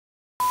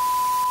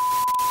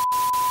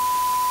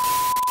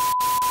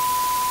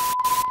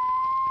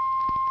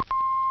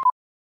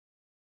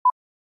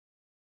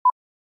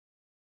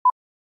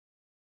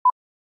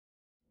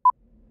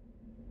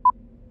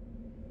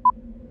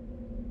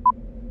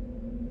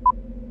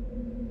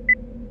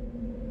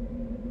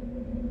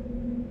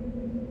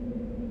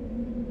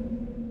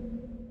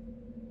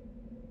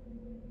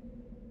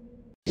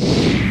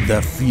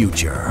The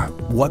future.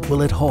 What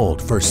will it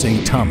hold for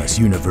St. Thomas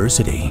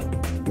University?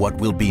 What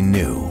will be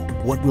new?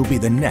 What will be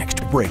the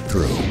next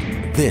breakthrough?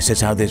 This is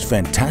how this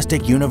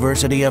fantastic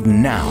University of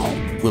Now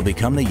will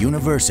become the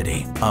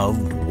University of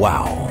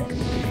Wow.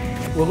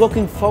 We're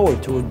looking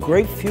forward to a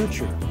great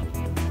future.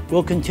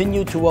 We'll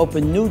continue to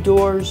open new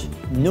doors,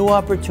 new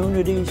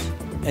opportunities,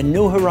 and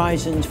new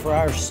horizons for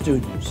our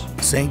students.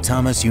 St.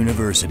 Thomas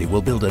University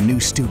will build a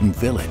new student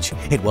village.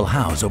 It will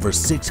house over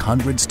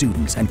 600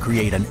 students and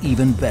create an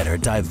even better,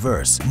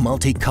 diverse,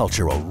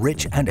 multicultural,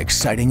 rich, and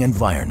exciting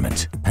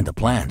environment. And the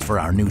plans for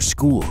our new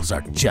schools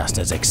are just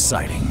as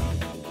exciting.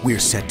 We're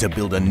set to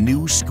build a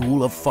new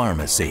school of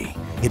pharmacy.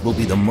 It will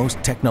be the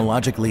most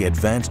technologically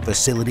advanced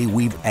facility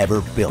we've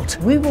ever built.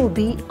 We will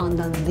be on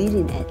the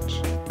leading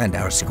edge. And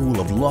our School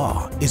of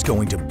Law is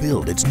going to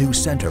build its new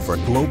Center for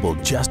Global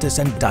Justice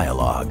and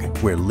Dialogue,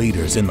 where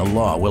leaders in the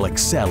law will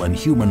excel in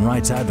human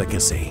rights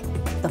advocacy.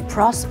 The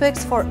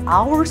prospects for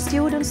our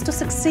students to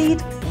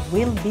succeed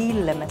will be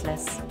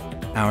limitless.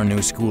 Our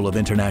new School of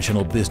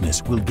International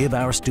Business will give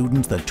our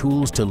students the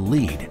tools to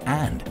lead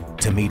and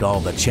to meet all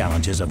the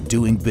challenges of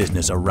doing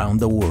business around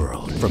the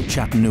world, from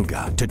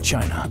Chattanooga to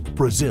China,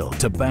 Brazil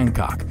to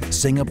Bangkok,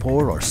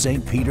 Singapore or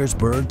St.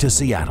 Petersburg to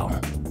Seattle.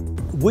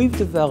 We've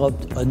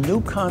developed a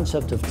new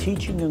concept of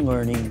teaching and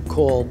learning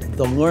called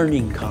the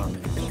Learning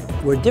Commons,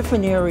 where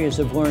different areas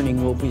of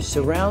learning will be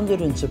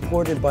surrounded and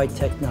supported by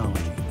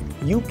technology.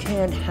 You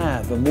can't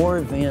have a more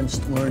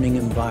advanced learning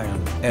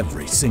environment.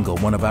 Every single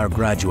one of our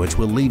graduates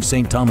will leave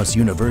St. Thomas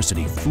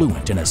University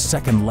fluent in a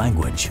second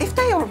language. If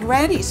they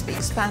already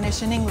speak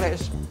Spanish and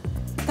English,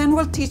 then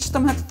we'll teach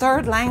them a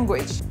third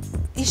language.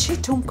 一是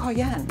中考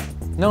研.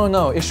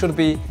 No, it should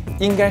be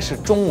应该是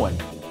中文.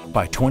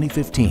 By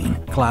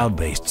 2015,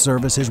 cloud-based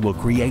services will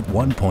create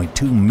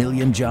 1.2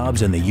 million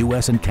jobs in the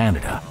US and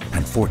Canada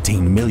and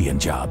 14 million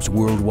jobs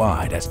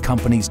worldwide as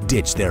companies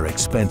ditch their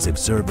expensive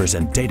servers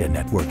and data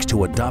networks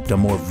to adopt a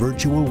more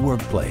virtual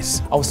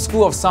workplace. Our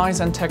School of Science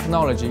and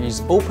Technology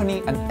is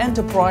opening an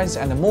enterprise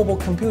and a mobile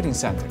computing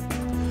center.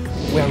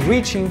 We are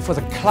reaching for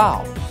the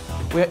cloud.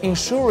 We are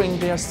ensuring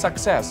their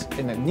success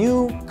in a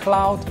new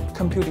cloud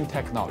computing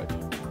technology.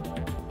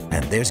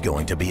 And there's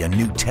going to be a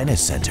new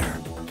tennis center.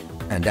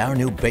 And our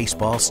new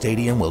baseball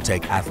stadium will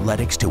take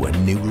athletics to a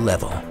new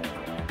level.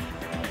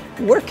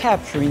 We're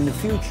capturing the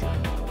future.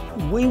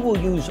 We will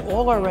use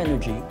all our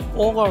energy,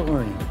 all our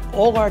learning,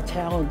 all our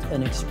talent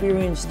and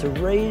experience to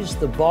raise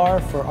the bar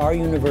for our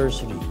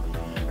university.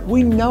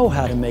 We know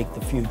how to make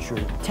the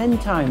future 10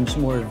 times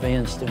more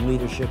advanced in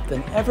leadership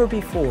than ever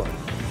before.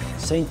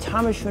 St.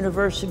 Thomas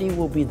University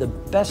will be the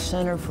best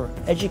center for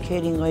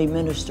educating lay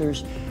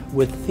ministers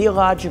with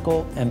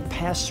theological and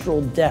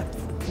pastoral depth.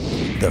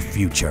 The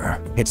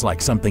future. It's like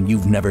something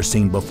you've never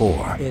seen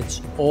before.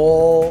 It's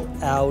all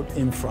out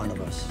in front of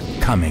us.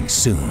 Coming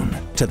soon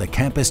to the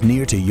campus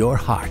near to your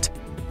heart.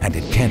 And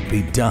it can't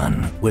be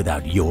done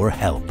without your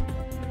help.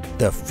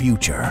 The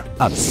future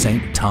of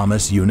St.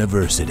 Thomas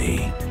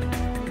University.